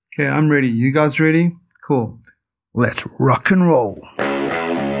Okay, I'm ready. You guys ready? Cool. Let's rock and roll.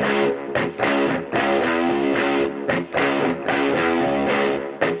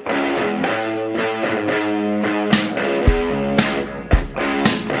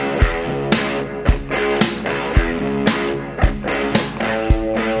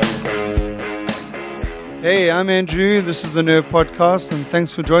 Hey, I'm Andrew. This is the Nerve Podcast, and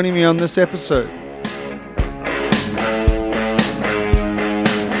thanks for joining me on this episode.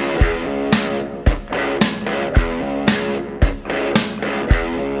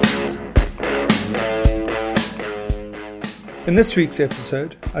 In this week's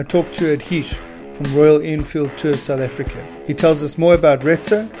episode, I talked to Adhish from Royal Enfield Tours South Africa. He tells us more about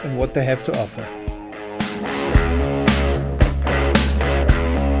RETZA and what they have to offer.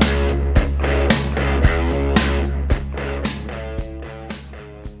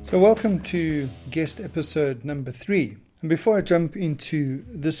 So welcome to guest episode number 3. And before I jump into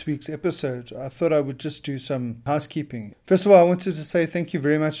this week's episode, I thought I would just do some housekeeping. First of all, I wanted to say thank you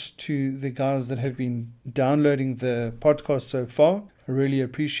very much to the guys that have been downloading the podcast so far. I really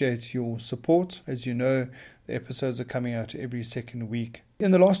appreciate your support. As you know, the episodes are coming out every second week. In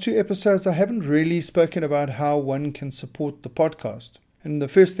the last 2 episodes, I haven't really spoken about how one can support the podcast. And the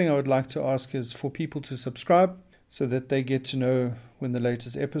first thing I would like to ask is for people to subscribe so that they get to know when the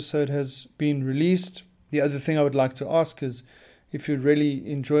latest episode has been released. The other thing I would like to ask is if you really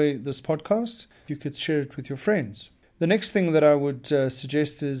enjoy this podcast, you could share it with your friends. The next thing that I would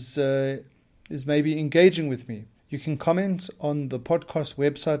suggest is maybe engaging with me. You can comment on the podcast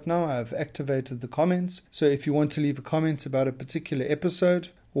website now. I've activated the comments. So if you want to leave a comment about a particular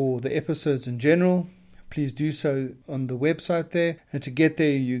episode or the episodes in general, please do so on the website there. And to get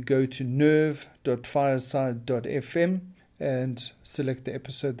there, you go to nerve.fireside.fm and select the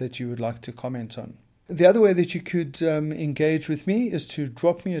episode that you would like to comment on. The other way that you could engage with me is to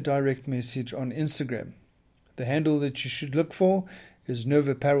drop me a direct message on Instagram. The handle that you should look for is Nerve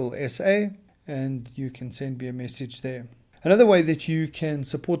Apparel SA, and you can send me a message there. Another way that you can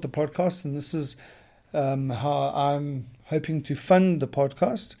support the podcast, and this is how I'm hoping to fund the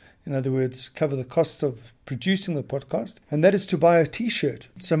podcast, in other words, cover the costs of producing the podcast, and that is to buy a t-shirt.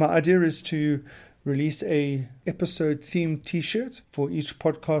 So my idea is to release a episode themed t-shirt for each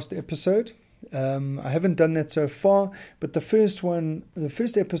podcast episode. I haven't done that so far, but the first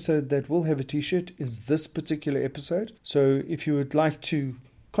episode that will have a t-shirt is this particular episode. So if you would like to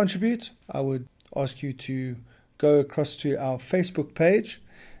contribute, I would ask you to go across to our Facebook page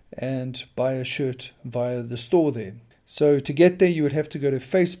and buy a shirt via the store there. So to get there, you would have to go to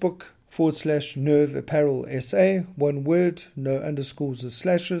Facebook/Nerve Apparel SA, one word, no underscores or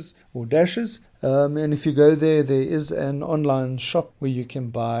slashes or dashes. And if you go there, there is an online shop where you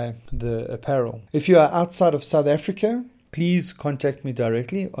can buy the apparel. If you are outside of South Africa, please contact me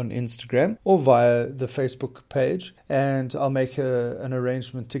directly on Instagram or via the Facebook page, and I'll make an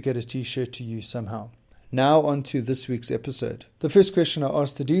arrangement to get a t-shirt to you somehow. Now on to this week's episode. The first question I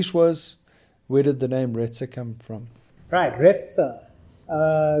asked Adhish was, where did the name RETZA come from? Right, RETZA.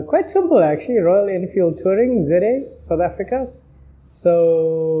 Quite simple actually, Royal Enfield Touring, ZA, South Africa.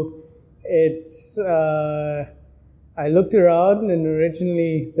 So it's, I looked around, and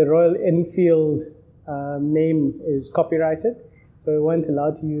originally the Royal Enfield name is copyrighted, so we weren't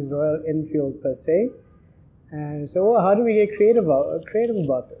allowed to use Royal Enfield per se. And so, how do we get creative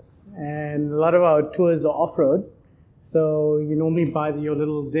about this? And a lot of our tours are off-road, so you normally buy your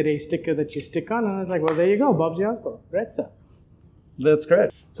little ZA sticker that you stick on, and I was like, well, there you go, Bob's your uncle, RETZA. That's great.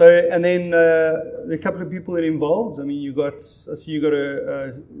 So, and then a couple of people that involved. I mean, you got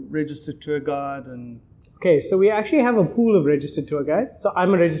a registered tour guide, and okay. So we actually have a pool of registered tour guides. So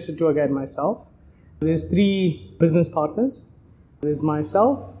I'm a registered tour guide myself. There's 3 business partners. There's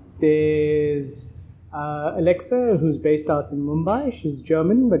myself. There's Alexa, who's based out in Mumbai. She's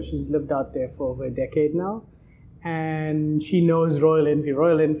German, but she's lived out there for over a decade now, and she knows Royal Enfield.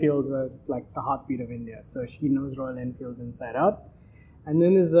 Royal Enfields are like the heartbeat of India, so she knows Royal Enfields inside out. And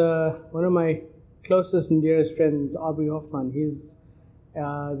then there's one of my closest and dearest friends, Aubrey Hoffman. He's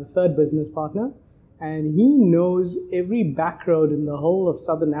the 3rd business partner, and he knows every back road in the whole of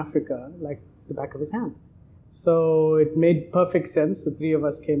Southern Africa like the back of his hand. So it made perfect sense. The 3 of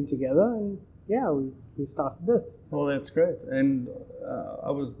us came together, and we started this. Well, that's great. And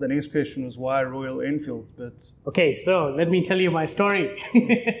the next question was why Royal Enfields, but okay, so let me tell you my story.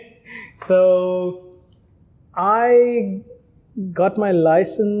 So I got my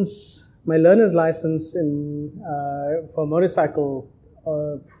learner's license for a motorcycle.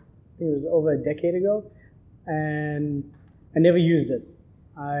 I think it was over a decade ago, and I never used it.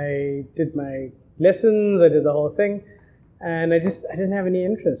 I did my lessons, I did the whole thing, And I didn't have any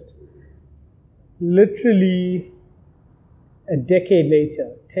interest. Literally a decade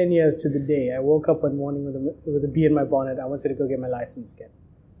later, 10 years to the day, I woke up one morning with a bee in my bonnet. I wanted to go get my license again.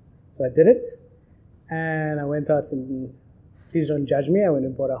 So I did it, and I went out and, please don't judge me, I went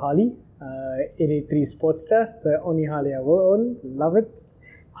and bought a Harley, 883 Sportster, the only Harley I will own. Love it.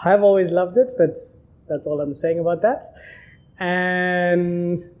 I have always loved it, but that's all I'm saying about that.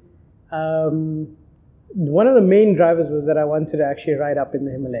 And one of the main drivers was that I wanted to actually ride up in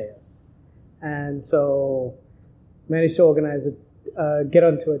the Himalayas. And so managed to organize get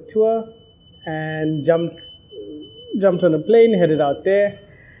onto a tour and jumped on a plane, headed out there.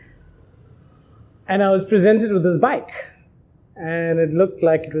 And I was presented with this bike. And it looked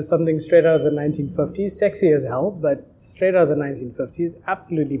like it was something straight out of the 1950s, sexy as hell, but straight out of the 1950s,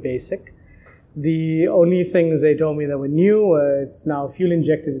 absolutely basic. The only things they told me that were new were it's now fuel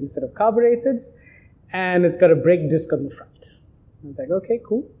injected instead of carbureted, and it's got a brake disc on the front. I was like, okay,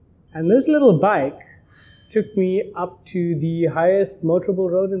 cool. And this little bike took me up to the highest motorable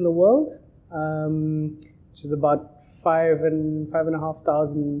road in the world, which is about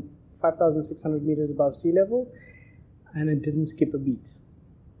 5,600 meters above sea level, and it didn't skip a beat.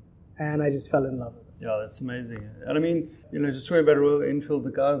 And I just fell in love with it. Yeah, that's amazing. And I mean, just talking about Royal Enfield,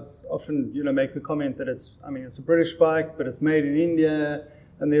 the guys often, make the comment that it's a British bike, but it's made in India,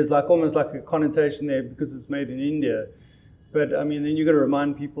 and there's almost like a connotation there because it's made in India. But then you've got to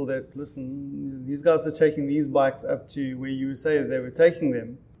remind people that, listen, these guys are taking these bikes up to where you say that they were taking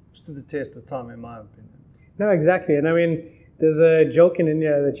them, stood the test of time, in my opinion. No, exactly. And there's a joke in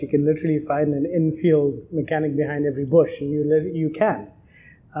India that you can literally find an Enfield mechanic behind every bush, and you can,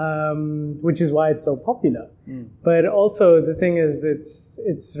 which is why it's so popular. But also the thing is,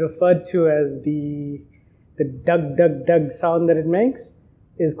 it's referred to as the dug dug dug sound that it makes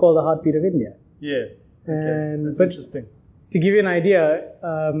is called the heartbeat of India. Yeah, and that's interesting. To give you an idea,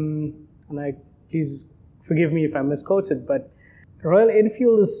 please forgive me if I misquoted, but Royal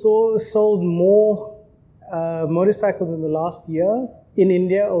Enfield has sold more motorcycles in the last year in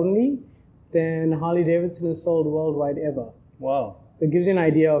India only than Harley Davidson has sold worldwide ever. Wow! So it gives you an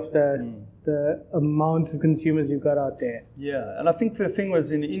idea of the amount of consumers you've got out there. Yeah, and I think the thing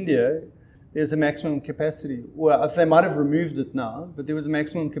was in India, there's a maximum capacity. Well, they might have removed it now, but there was a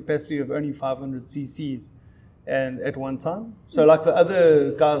maximum capacity of only 500 cc's. And at one time, so like the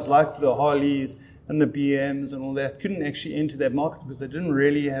other guys, like the Harleys and the BMs and all that, couldn't actually enter that market because they didn't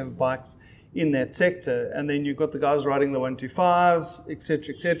really have bikes in that sector. And then you've got the guys riding the 125s,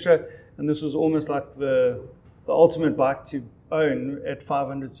 etc., and this was almost like the ultimate bike to own at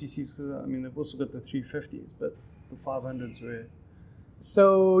 500 cc's. Because they've also got the 350s, but the 500s were.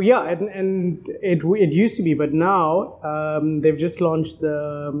 So yeah, and it used to be, but now they've just launched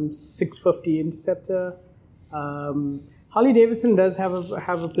the 650 Interceptor. Harley Davidson does have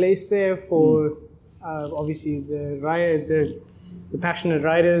a place there for obviously the passionate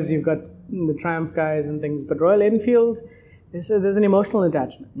riders. You've got the Triumph guys and things, but Royal Enfield, there's an emotional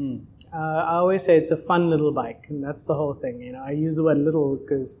attachment. I always say it's a fun little bike, and that's the whole thing. I use the word little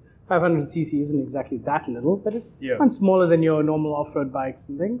because 500cc isn't exactly that little, but it's much smaller than your normal off-road bikes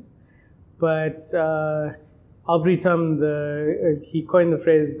and things. But Aubrey Tum, he coined the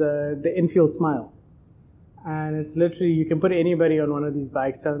phrase the Enfield smile. And it's literally, you can put anybody on one of these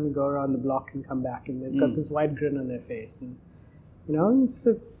bikes, tell them to go around the block and come back, and they've got this wide grin on their face. And,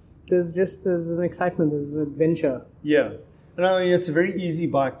 there's an excitement, there's an adventure. Yeah. And it's a very easy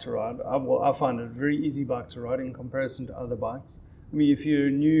bike to ride. I find it a very easy bike to ride in comparison to other bikes. If you're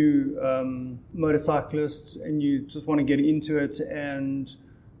a new motorcyclist and you just want to get into it and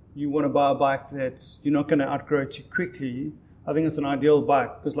you want to buy a bike that you're not going to outgrow too quickly, I think it's an ideal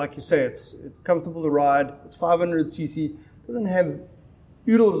bike because, like you say, it's comfortable to ride. It's 500cc. Doesn't have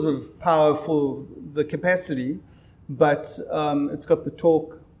oodles of power for the capacity, but it's got the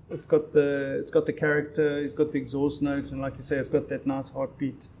torque. It's got the character. It's got the exhaust note, and like you say, it's got that nice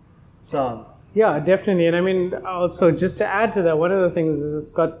heartbeat sound. Yeah, definitely. And also just to add to that, one of the things is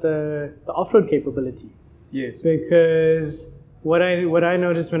it's got the off-road capability. Yes. Because what I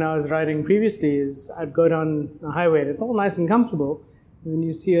noticed when I was riding previously is I'd go down a highway and it's all nice and comfortable, and then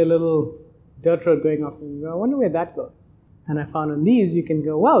you see a little dirt road going off and you go, I wonder where that goes. And I found on these you can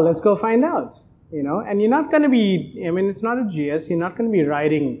go, well, let's go find out, and you're not going to be, it's not a GS, you're not going to be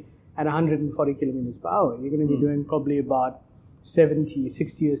riding at 140 kilometers per hour. You're going to be doing probably about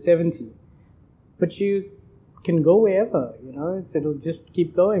 60 or 70. But you can go wherever, it'll just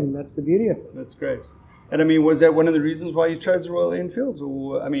keep going. That's the beauty of it. That's great. And was that one of the reasons why you chose Royal Enfields?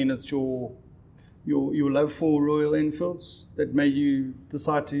 Or, it's your love for Royal Enfields that made you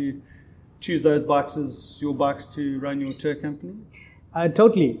decide to choose those bikes as your bikes to run your tour company?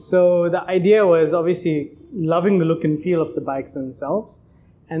 Totally. So the idea was obviously loving the look and feel of the bikes themselves.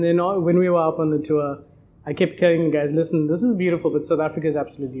 And then when we were up on the tour, I kept telling the guys, listen, this is beautiful, but South Africa is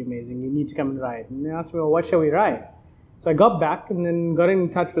absolutely amazing. You need to come and ride. And they asked me, well, what shall we ride? So I got back and then got in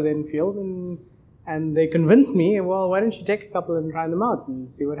touch with Enfield, and they convinced me, well, why don't you take a couple and try them out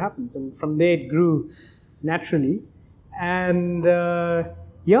and see what happens? And from there it grew naturally. And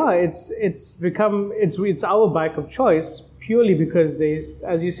it's our bike of choice purely because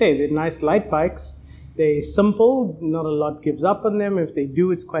as you say, they're nice light bikes. They're simple, not a lot gives up on them. If they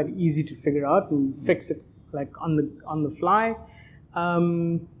do, it's quite easy to figure out and fix it like on the fly.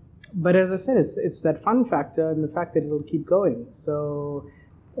 But as I said, it's that fun factor and the fact that it'll keep going. So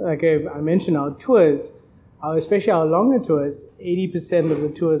like I mentioned, our tours, especially our longer tours, 80% of the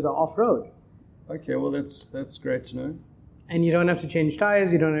tours are off-road. Okay, well that's great to know. And you don't have to change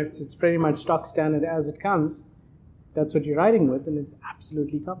tires. It's pretty much stock standard as it comes. That's what you're riding with, and it's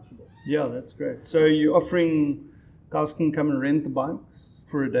absolutely comfortable. Yeah, that's great. So you're offering guys can come and rent the bikes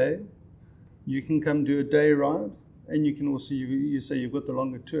for a day. You can come do a day ride, and you can also, you say you've got the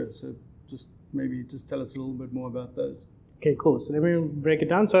longer tour. So maybe tell us a little bit more about those. Okay, cool. So let me break it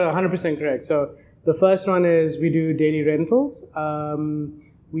down. So 100% correct. So the first one is we do daily rentals.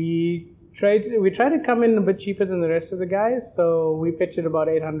 We try to come in a bit cheaper than the rest of the guys. So we pitch at about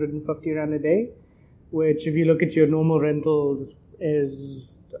 850 Rand a day, which if you look at your normal rental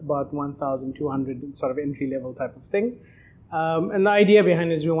is about 1,200, sort of entry level type of thing. And the idea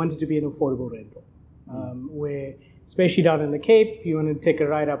behind it is we want it to be an affordable rental, where especially down in the Cape, you want to take a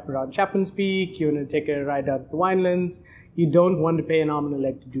ride up around Chapman's Peak, you want to take a ride out to the Winelands. You don't want to pay an arm and a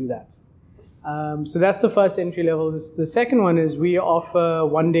leg to do that. So that's the first entry level. The second one is we offer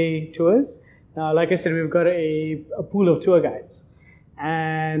one-day tours. Now, like I said, we've got a pool of tour guides.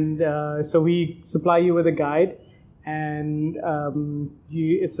 And so we supply you with a guide, and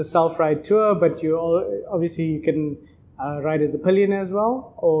it's a self-ride tour, but obviously you can ride as a pillion as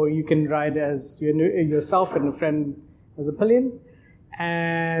well, or you can ride as yourself and a friend as a pillion.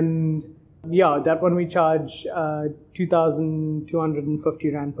 And yeah, that one we charge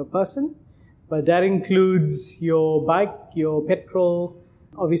 2,250 Rand per person. But that includes your bike, your petrol,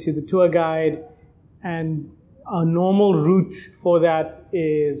 obviously the tour guide, and our normal route for that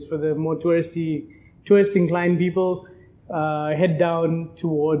is for the more tourist inclined people, head down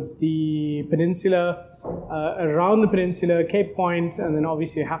towards the peninsula, around the peninsula, Cape Point, and then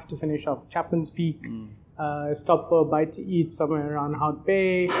obviously you have to finish off Chapman's Peak, stop for a bite to eat somewhere around Hout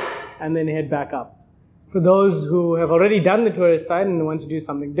Bay, and then head back up. For those who have already done the tourist side and want to do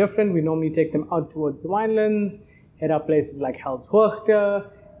something different, we normally take them out towards the Winelands, head up places like Helshoogte,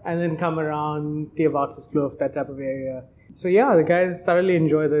 and then come around Theewaterskloof, that type of area. So yeah, the guys thoroughly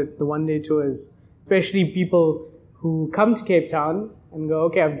enjoy the one-day tours, especially people who come to Cape Town and go,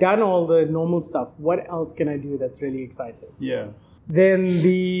 okay, I've done all the normal stuff. What else can I do that's really exciting? Yeah. Then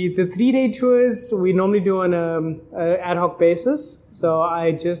the 3-day tours, we normally do on an ad hoc basis. So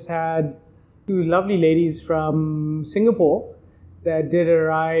I just had 2 lovely ladies from Singapore that did a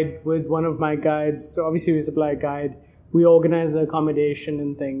ride with one of my guides. So obviously we supply a guide. We organize the accommodation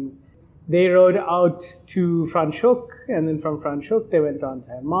and things. They rode out to Franschhoek, and then from Franschhoek they went on to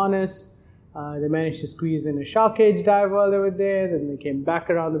Hermanus. They managed to squeeze in a shark cage dive while they were there. Then they came back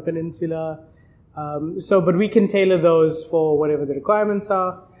around the peninsula. But we can tailor those for whatever the requirements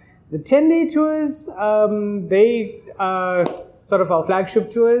are. The 10-day tours, they are sort of our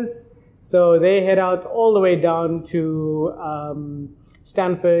flagship tours. So they head out all the way down to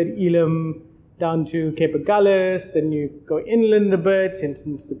Stanford, Elam, down to Cape Agulhas. Then you go inland a bit into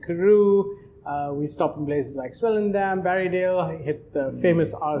the Karoo. We stop in places like Swellendam, Barrydale, hit the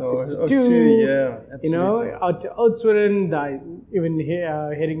famous R62. Yeah, absolutely. Out to Oudtshoorn, even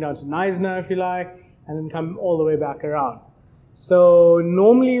here, heading down to Knysna if you like, and then come all the way back around. So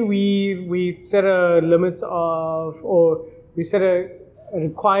normally we set a limit of, or we set a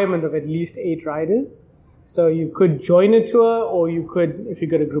requirement of at least 8 riders. So you could join a tour, or you could, if you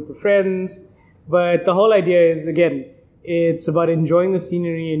got a group of friends. But the whole idea is, again, it's about enjoying the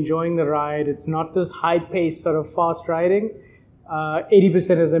scenery, enjoying the ride. It's not this high-paced sort of fast riding.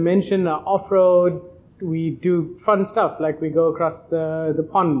 80%, as I mentioned, are off-road. We do fun stuff, like we go across the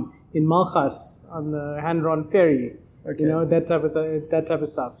pond in Malgas on the hand-drawn ferry. Okay. That type of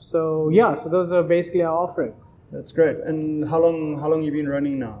stuff. So yeah, so those are basically our offerings. That's great. And how long you been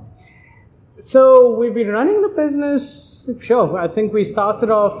running now? So we've been running the business, sure. I think we started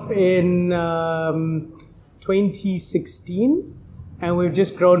off in 2016, and we've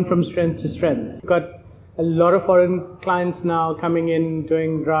just grown from strength to strength. We've got a lot of foreign clients now coming in,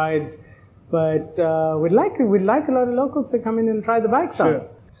 doing rides. But we'd like a lot of locals to come in and try the bikes out.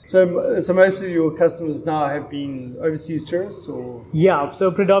 So most of your customers now have been overseas tourists, or? Yeah,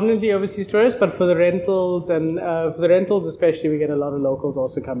 so predominantly overseas tourists, but for the rentals and for the rentals especially, we get a lot of locals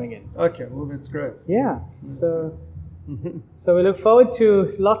also coming in. Okay, well that's great. Yeah, so we look forward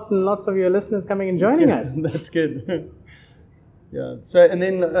to lots and lots of your listeners coming and joining us. That's good. Yeah. So and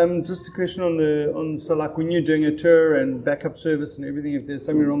then just a question so like when you're doing a tour and backup service and everything, if there's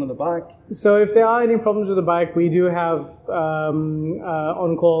something wrong with the bike. So if there are any problems with the bike, we do have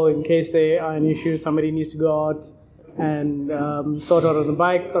on call in case there are any issues. Somebody needs to go out and sort out on the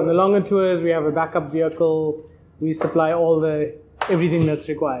bike. On the longer tours, we have a backup vehicle. We supply everything that's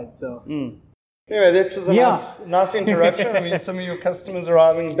required. So. Anyway, that was a nice interruption. I mean, some of your customers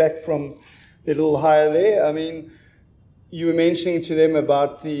arriving back from their little hire there. I mean, you were mentioning to them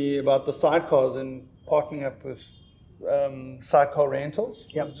about the sidecars and partnering up with sidecar rentals.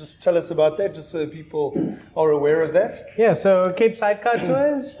 Yep. Just tell us about that, just so people are aware of that. Yeah, so Cape Sidecar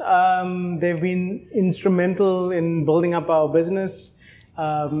Tours, they've been instrumental in building up our business.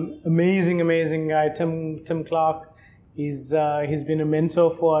 Amazing guy, Tim Clark. He's been a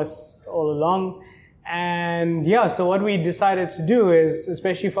mentor for us all along. And yeah, so what we decided to do is,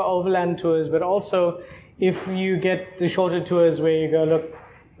 especially for overland tours, but also if you get the shorter tours where you go, look,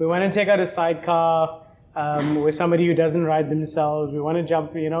 we want to take out a sidecar with somebody who doesn't ride themselves. We want to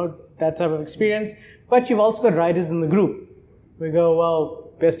jump, that type of experience. But you've also got riders in the group. We go,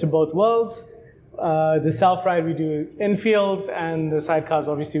 well, best of both worlds. The self-ride, we do Enfields, and the sidecars,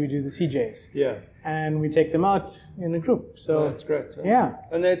 obviously, we do the CJs. Yeah. And we take them out in a group. So that's great. Yeah.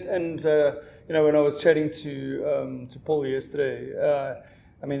 And when I was chatting to Paul yesterday,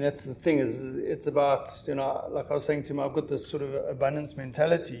 I mean, that's the thing, is it's about, like I was saying to him, I've got this sort of abundance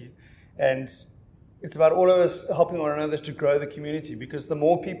mentality, and it's about all of us helping one another to grow the community, because the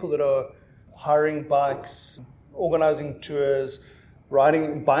more people that are hiring bikes, organizing tours,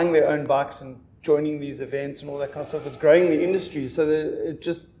 buying their own bikes and joining these events and all that kind of stuff, it's growing the industry. So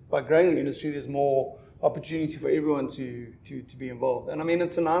that by growing the industry, there's more opportunity for everyone to be involved. And I mean,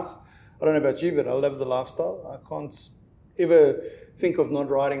 it's I don't know about you, but I love the lifestyle. I can't ever think of not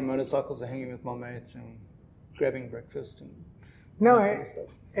riding motorcycles or hanging with my mates and grabbing breakfast and that kind of stuff.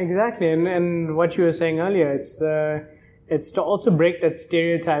 Exactly. And what you were saying earlier, it's to also break that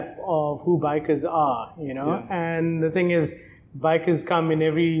stereotype of who bikers are, Yeah. And the thing is, bikers come in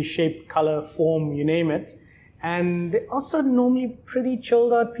every shape, color, form, you name it. And they're also normally pretty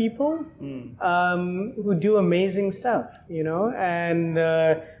chilled out people who do amazing stuff, And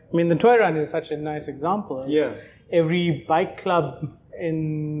I mean, the Toy Run is such a nice example. Yeah. Every bike club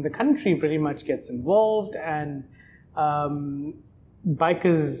in the country pretty much gets involved, and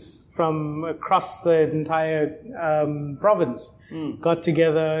bikers from across the entire province got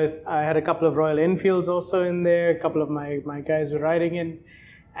together. I had a couple of Royal Enfields also in there. A couple of my guys were riding in.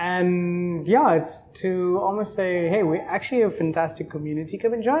 And yeah, it's to almost say, hey, we're actually a fantastic community.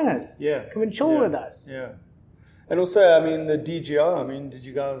 Come and join us. Yeah. Come and chill with us. Yeah. And also, I mean, the DGR, I mean, did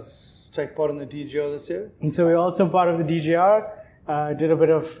you guys take part in the DGR this year? And so we're also part of the DGR. Did a bit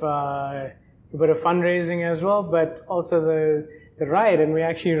of fundraising as well, but also the ride. And we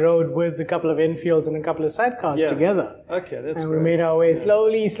actually rode with a couple of Enfields and a couple of sidecars together. Okay, that's And great. we made our way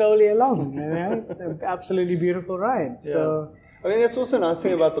slowly along. An absolutely beautiful ride. Yeah. So. I mean, that's also a nice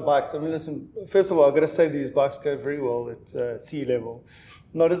thing about the bikes. I mean, listen, first of all, I've got to say these bikes go very well at sea level.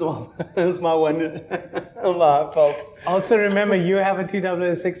 Not as well as my one on my fault. Also remember, you have a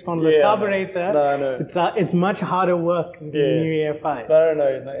 2006 Monolith carburetor. No, I know. It's much harder work than the new EF5.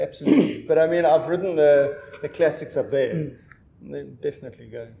 No, absolutely. But I mean, I've ridden the classics up there. They definitely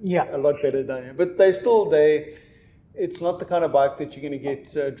go a lot better down here. But it's not the kind of bike that you're going to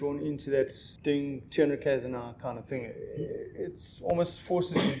get drawn into that doing 200 k's an hour kind of thing. It's almost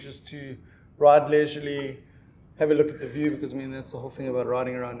forces you just to ride leisurely, have a look at the view, because I mean that's the whole thing about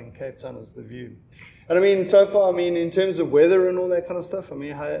riding around in Cape Town is the view. And I mean, so far, I mean, in terms of weather and all that kind of stuff, I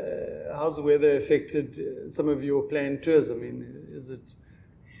mean, how's the weather affected some of your planned tours? I mean,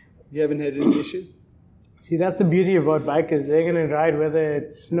 you haven't had any issues? See, that's the beauty about bikers. They're going to ride whether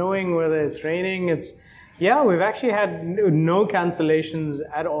it's snowing, whether it's raining. We've actually had no cancellations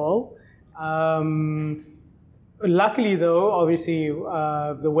at all. Luckily, though, obviously,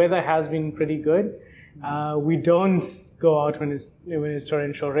 the weather has been pretty good. We don't go out when it's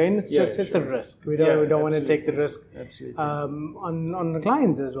torrential rain. It's a risk. We don't want to take the risk on the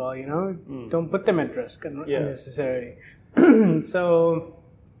clients as well. Don't put them at risk unnecessarily. So,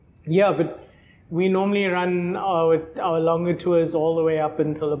 but we normally run our longer tours all the way up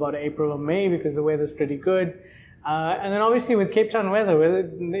until about April or May because the weather's pretty good. And then obviously with Cape Town weather,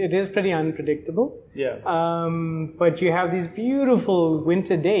 it is pretty unpredictable. Yeah. But you have these beautiful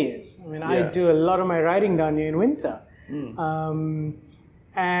winter days. I mean, I do a lot of my riding down here in winter.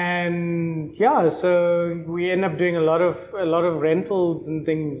 And yeah, so we end up doing a lot of rentals and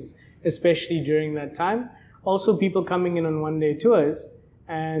things, especially during that time. Also, people coming in on one-day tours.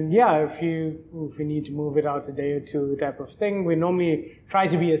 And yeah, if we need to move it out a day or two type of thing, we normally try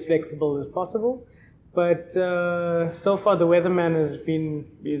to be as flexible as possible. But so far the weatherman has been...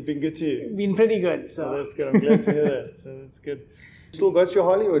 He's been good to you? Been pretty good. So. Oh, that's good. I'm glad to hear that. So that's good. Still got your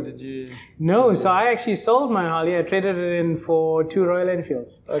Harley, or did you... No, so I actually sold my Harley. I traded it in for 2 Royal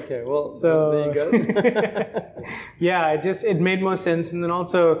Enfields. Okay, well, so, there you go. Yeah, it made more sense. And then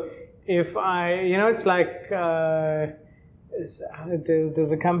also, if I... it's like...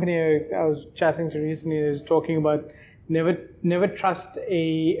 there's a company I was chatting to recently that was talking about never trust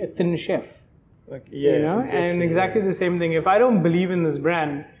a thin chef. Like, yeah, exactly, exactly the same thing. If I don't believe in this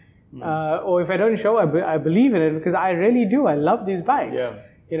brand, or if I don't show I believe in it, because I really do. I love these bikes.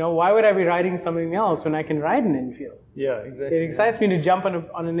 Yeah. Why would I be riding something else when I can ride an Enfield? Yeah, exactly. It excites me to jump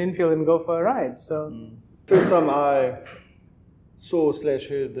on an Enfield and go for a ride. So, first time I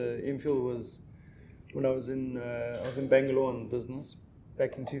saw/heard the Enfield was when I was in Bangalore on business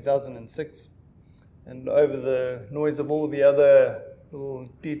back in 2006, and over the noise of all the other little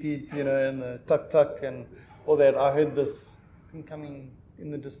teet, and the tuk and all that, I heard this thing coming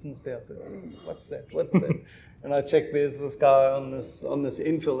in the distance there. I thought, what's that? And I checked, there's this guy on this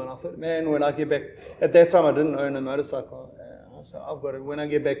Enfield, and I thought, man, when I get back, at that time I didn't own a motorcycle. So I've got it. When I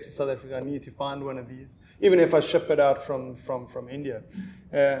get back to South Africa, I need to find one of these, even if I ship it out from India.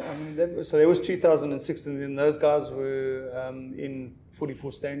 So that was 2006, and then those guys were in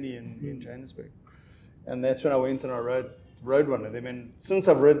 44 Stanley in Johannesburg, and that's when I went and I rode one of them. And since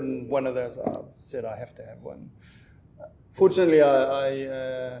I've ridden one of those, I said I have to have one. Fortunately,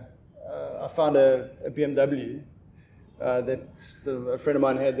 I found a BMW that a friend of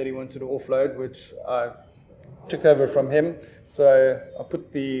mine had that he wanted to offload, which I took over from him. So I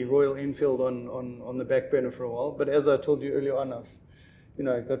put the Royal Enfield on the back burner for a while. But as I told you earlier on,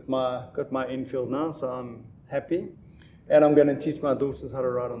 I've got my Enfield now, so I'm happy. And I'm going to teach my daughters how to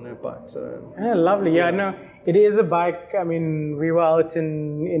ride on that bike. So yeah, lovely. Yeah, no, it is a bike. I mean, we were out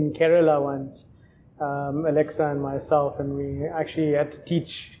in Kerala once, Alexa and myself, and we actually had to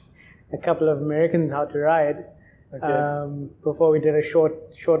teach a couple of Americans how to ride. Okay. Before we did a short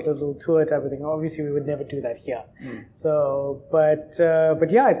little tour type of thing. Obviously, we would never do that here. So, but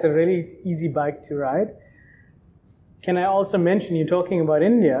yeah, it's a really easy bike to ride. Can I also mention, you're talking about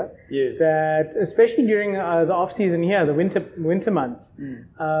India, yes, that especially during the off season here, the winter months,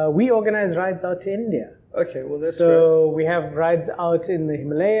 we organize rides out to India. Okay, well that's so great. We have rides out in the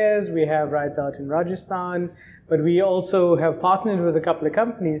Himalayas, we have rides out in Rajasthan, but we also have partnered with a couple of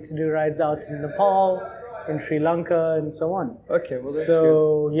companies to do rides out in Nepal, in Sri Lanka, and so on. Okay, well that's good.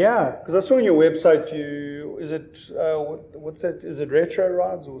 So yeah, because I saw on your website, is it what's that? Is it retro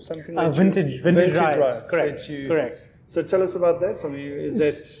rides or something? Like vintage rides. Correct. Correct. So tell us about that. I mean, is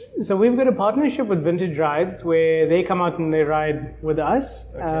that? So we've got a partnership with Vintage Rides where they come out and they ride with us,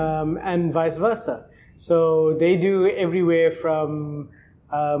 and vice versa. So they do everywhere from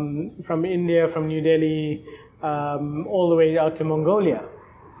India, from New Delhi, all the way out to Mongolia.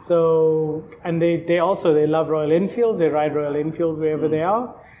 So, and they love Royal Enfields. They ride Royal Enfields wherever they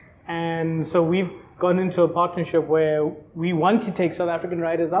are. And so we've gone into a partnership where we want to take South African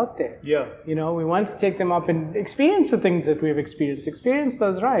riders out there. Yeah. We want to take them up and experience the things that we've experienced, experience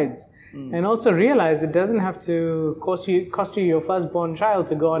those rides. And also realize it doesn't have to cost you your firstborn child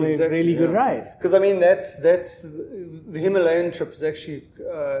to go on a really good ride. Because I mean, that's the Himalayan trip is actually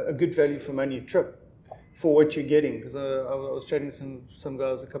a good value for money trip for what you're getting. Because I was chatting to some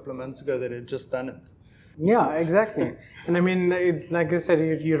guys a couple of months ago that had just done it. Yeah, exactly. And I mean, like I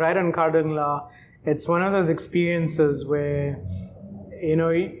said, you ride on Kardungla. It's one of those experiences where,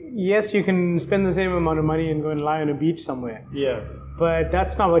 yes, you can spend the same amount of money and go and lie on a beach somewhere. Yeah. But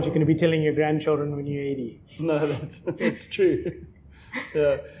that's not what you're going to be telling your grandchildren when you're 80. No, that's true.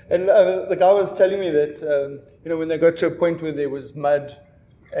 Yeah. And the guy was telling me that, when they got to a point where there was mud,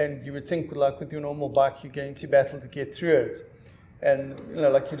 and you would think, like with your normal bike, you're going to battle to get through it. And,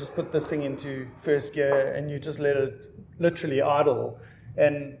 like you just put this thing into first gear and you just let it literally idle.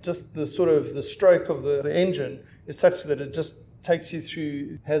 And just the sort of the stroke of the engine is such that it just takes you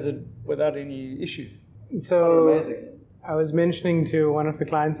through hazard without any issue. So amazing. I was mentioning to one of the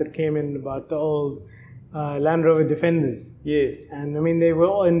clients that came in about the old Land Rover Defenders. Yes. And I mean, they were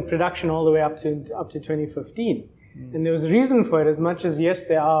all in production all the way up to 2015. And there was a reason for it, as much as, yes,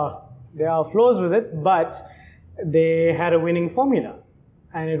 there are flaws with it, but they had a winning formula,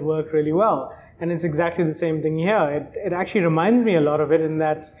 and it worked really well. And it's exactly the same thing here. It actually reminds me a lot of it in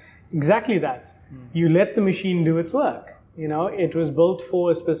that, exactly that. You let the machine do its work. You know, it was built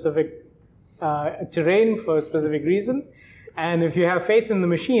for a specific terrain for a specific reason. And if you have faith in the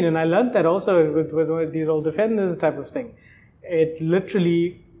machine, and I learned that also with these old defenders type of thing, it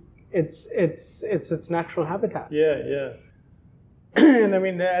literally, it's its natural habitat. Yeah. And I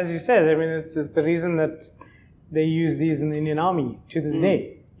mean, as you said, I mean, it's the reason that they use these in the Indian Army to this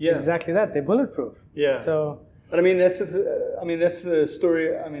day. Yeah. Exactly that. They're bulletproof. Yeah. So, but I mean, that's the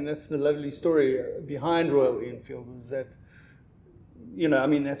story. I mean, that's the lovely story behind Royal Enfield, was that, you know, I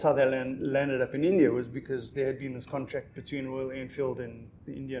mean, that's how they landed up in India, was because there had been this contract between Royal Enfield and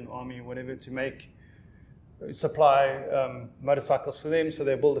the Indian Army or whatever to supply motorcycles for them. So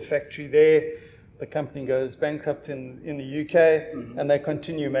they build a factory there. The company goes bankrupt in the UK, and they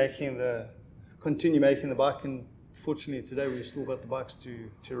continue making the bike. And fortunately, today we've still got the bikes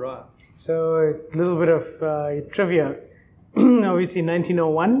to ride. So a little bit of trivia. Obviously,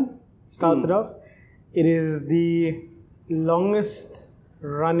 1901 started off. It is the longest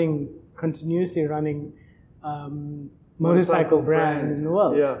continuously running motorcycle brand in the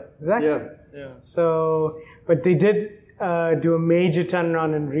world. Yeah. Exactly. Yeah. So, but they did do a major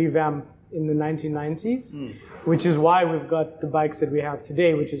turnaround and revamp in the 1990s, which is why we've got the bikes that we have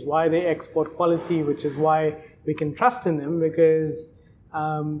today, which is why they export quality, which is why we can trust in them, because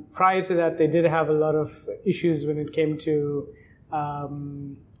prior to that, they did have a lot of issues when it came to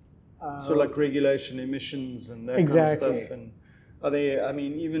so like regulation, emissions, and that kind of stuff. And are they? I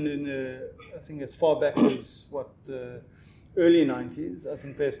mean, even in I think as far back as the early 90s, I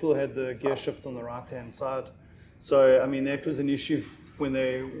think they still had the gear shift on the right-hand side. So I mean, that was an issue when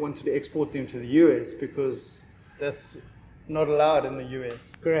they wanted to export them to the US, because that's not allowed in the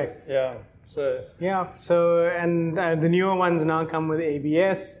US. Correct. Yeah. So and the newer ones now come with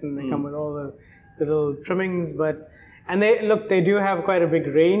ABS, and they come with all the little trimmings, and they do have quite a big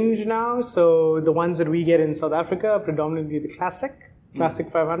range now. So the ones that we get in South Africa are predominantly the classic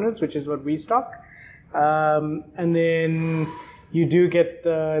 500s, which is what we stock, and then you do get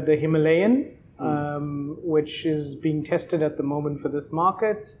the Himalayan, which is being tested at the moment for this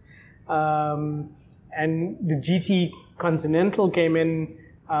market, and the GT Continental came in.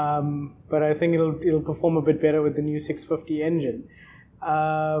 But I think it'll perform a bit better with the new 650 engine.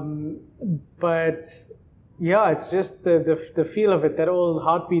 But yeah, it's just the feel of it, that old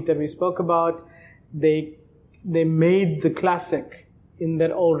heartbeat that we spoke about. They made the classic in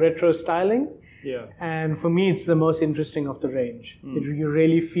that old retro styling. Yeah. And for me, it's the most interesting of the range. You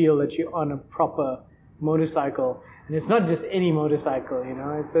really feel that you're on a proper motorcycle, and it's not just any motorcycle. You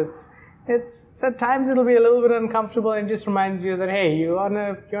know, it's at times it'll be a little bit uncomfortable, and it just reminds you that, hey, you're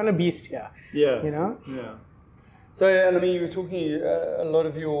on a beast here. Yeah. You know. Yeah. So, and I mean, you were talking. A lot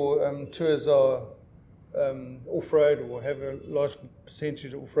of your tours are off-road, or have a large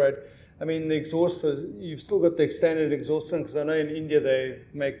percentage off-road. I mean, the exhaust, you've still got the standard exhaust, because I know in India they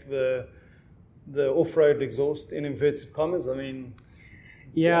make the off-road exhaust in inverted commas. I mean,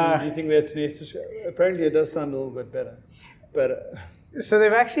 yeah. Do you think that's necessary? Apparently, it does sound a little bit better, but. So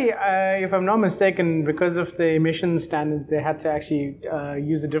they've actually, if I'm not mistaken, because of the emission standards, they had to actually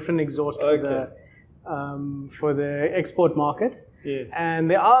use a different exhaust for the export market. Yes. And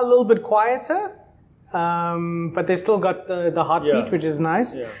they are a little bit quieter, but they still got the heartbeat, which is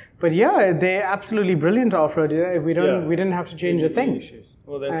nice. Yeah. But yeah, they're absolutely brilliant off-road. We didn't have to change a thing. Issues.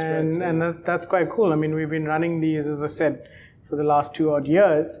 Well, that's great. And that's quite cool. I mean, we've been running these, as I said, for the last 2 odd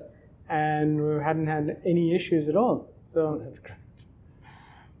years, and we hadn't had any issues at all. So that's great.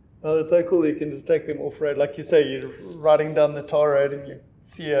 Oh, it's so cool. You can just take them off-road. Like you say, you're riding down the tar road and you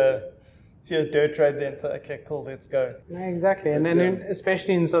see a dirt road there and say, okay, cool, let's go. Yeah, exactly. And then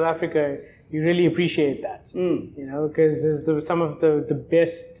especially in South Africa, you really appreciate that. You know, because there's some of the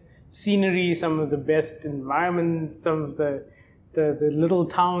best scenery, some of the best environment, some of the little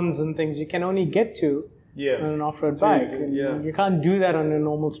towns and things you can only get to on an off-road bike. You can't do that on a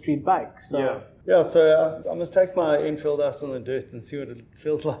normal street bike. So. Yeah, so I must take my Enfield out on the dirt and see what it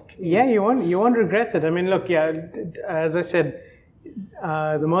feels like. Yeah, you won't regret it. I mean, look, as I said,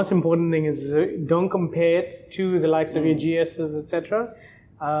 the most important thing is don't compare it to the likes of your GSs, etc.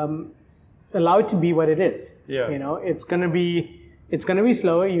 Allow it to be what it is. Yeah. You know, it's gonna be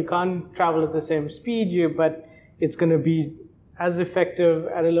slower. You can't travel at the same speed, but it's gonna be as effective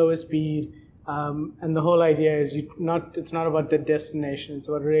at a lower speed. And the whole idea is it's not about the destination, it's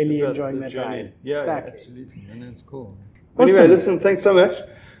about really enjoying that ride. Yeah, exactly. Absolutely, and that's cool. Awesome. Anyway, listen, thanks so much.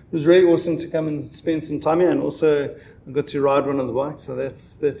 It was really awesome to come and spend some time here, and also I got to ride one of the bikes, so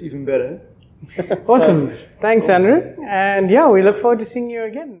that's even better. Awesome. Thanks, Andrew. And yeah, we look forward to seeing you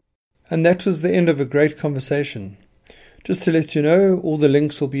again. And that was the end of a great conversation. Just to let you know, all the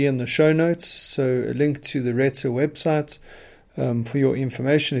links will be in the show notes. So a link to the RETZA website for your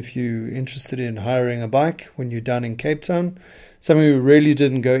information if you're interested in hiring a bike when you're down in Cape Town. Something we really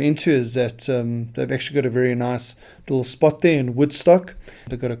didn't go into is that they've actually got a very nice little spot there in Woodstock.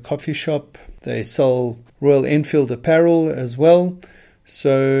 They've got a coffee shop. They sell Royal Enfield apparel as well.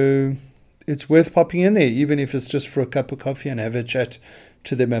 So it's worth popping in there, even if it's just for a cup of coffee and have a chat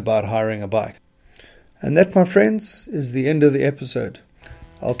to them about hiring a bike. And that, my friends, is the end of the episode.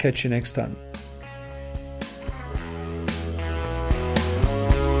 I'll catch you next time.